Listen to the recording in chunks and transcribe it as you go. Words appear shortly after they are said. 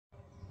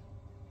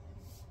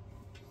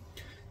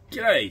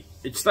G'day,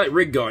 it's that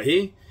rig guy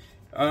here.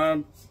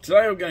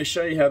 Today I'm going to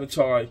show you how to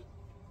tie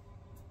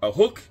a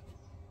hook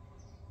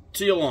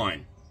to your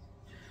line.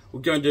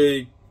 We're going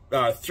to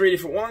do 3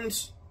 different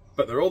ones,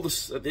 but they're all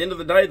at the end of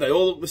the day, they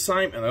all look the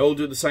same and they all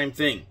do the same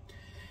thing.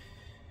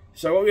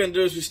 So what we're going to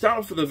do is we start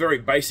off with a very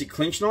basic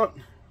clinch knot.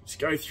 Just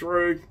go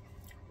through,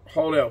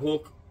 hold our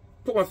hook,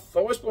 I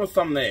always put my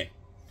thumb there.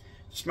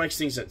 Just makes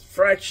things a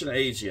fraction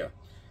easier.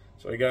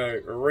 So we go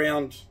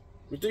around,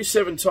 we do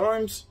 7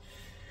 times.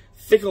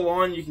 Thicker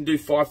line you can do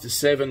 5 to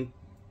 7,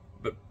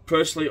 but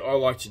personally I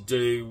like to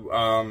do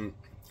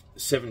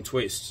 7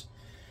 twists.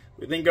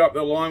 We then go up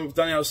the line, we've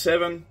done our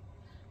 7.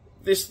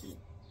 This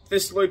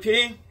loop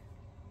here,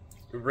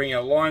 we bring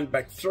our line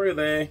back through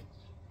there,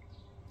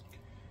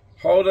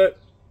 hold it,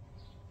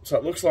 so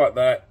it looks like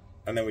that,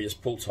 and then we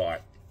just pull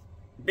tight.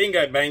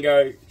 Bingo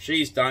bango,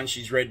 she's done,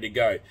 she's ready to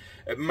go.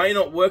 It may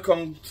not work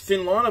on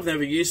thin line, I've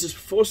never used this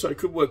before, so it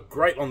could work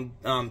great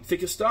on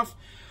thicker stuff.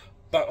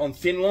 But on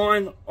thin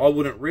line, I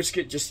wouldn't risk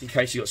it just in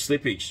case you got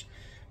slippage.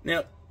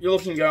 Now, you're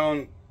looking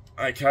going,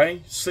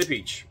 okay,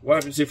 slippage. What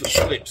happens if it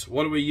slips?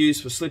 What do we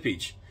use for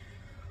slippage?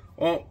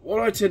 Well,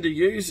 what I tend to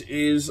use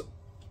is,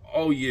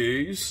 I'll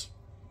use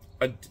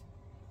what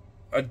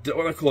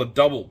I call a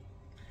double.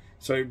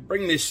 So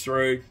bring this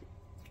through.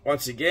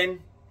 Once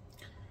again,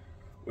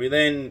 we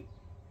then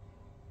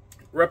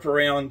wrap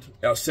around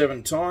our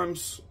 7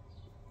 times.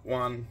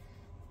 1,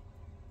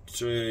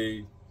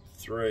 2,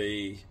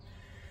 3,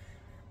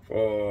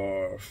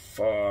 4,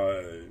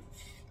 5,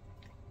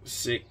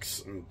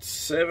 6, and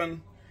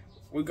 7.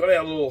 We've got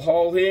our little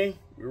hole here.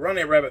 We run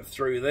our rabbit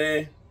through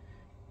there,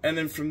 and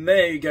then from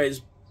there he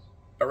goes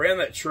around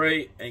that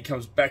tree and he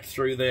comes back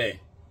through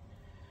there.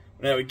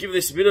 Now we give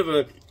this a bit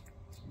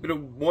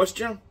of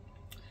moisture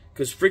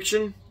because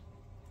friction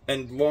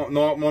and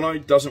mono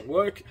doesn't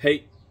work.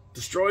 Heat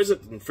destroys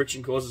it, and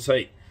friction causes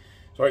heat.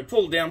 So we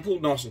pull down, pull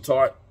nice and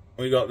tight.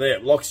 And we got there.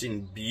 It locks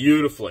in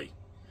beautifully.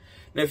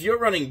 Now, if you're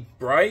running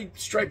braid,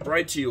 straight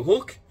braid to your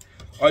hook,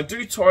 I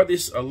do tie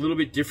this a little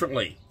bit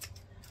differently.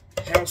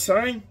 How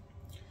so?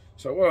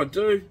 So what I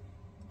do,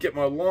 get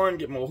my line,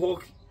 get my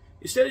hook.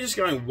 Instead of just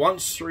going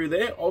once through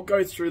there, I'll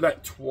go through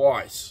that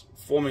twice,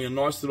 forming a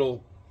nice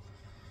little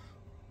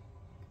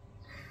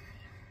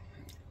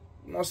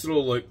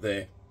loop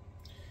there.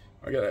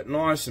 I get that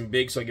nice and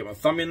big, so I get my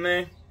thumb in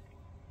there.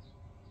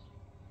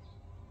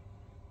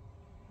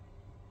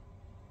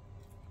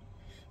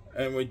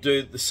 And we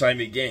do the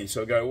same again.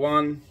 So I go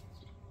 1,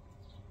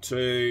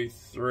 2,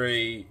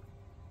 3,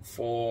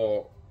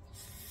 4,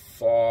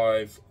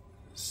 5,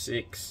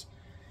 6,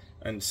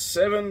 and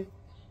 7.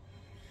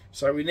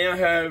 So we now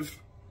have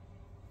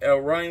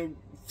our running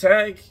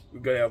tag.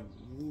 We've got our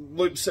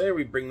loops there.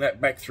 We bring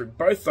that back through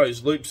both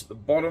those loops at the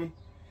bottom,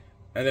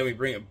 and then we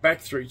bring it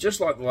back through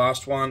just like the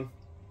last one,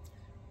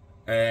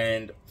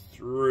 and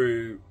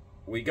through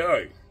we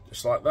go,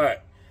 just like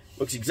that.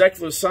 Looks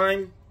exactly the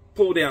same.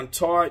 Pull down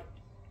tight,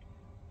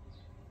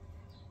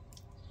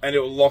 and it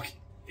will lock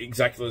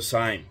exactly the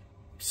same.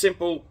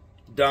 Simple,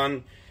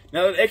 done.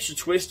 Now that extra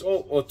twist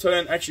or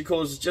turn actually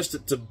causes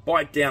just to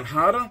bite down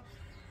harder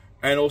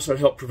and also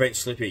help prevent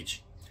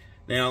slippage.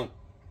 Now,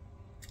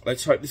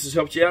 let's hope this has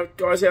helped you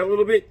guys out a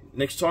little bit.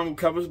 Next time we'll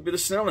cover a bit of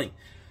snelling.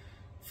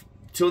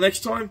 Till next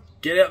time,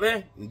 get out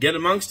there and get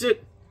amongst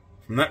it.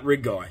 From that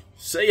rig guy.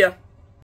 See ya.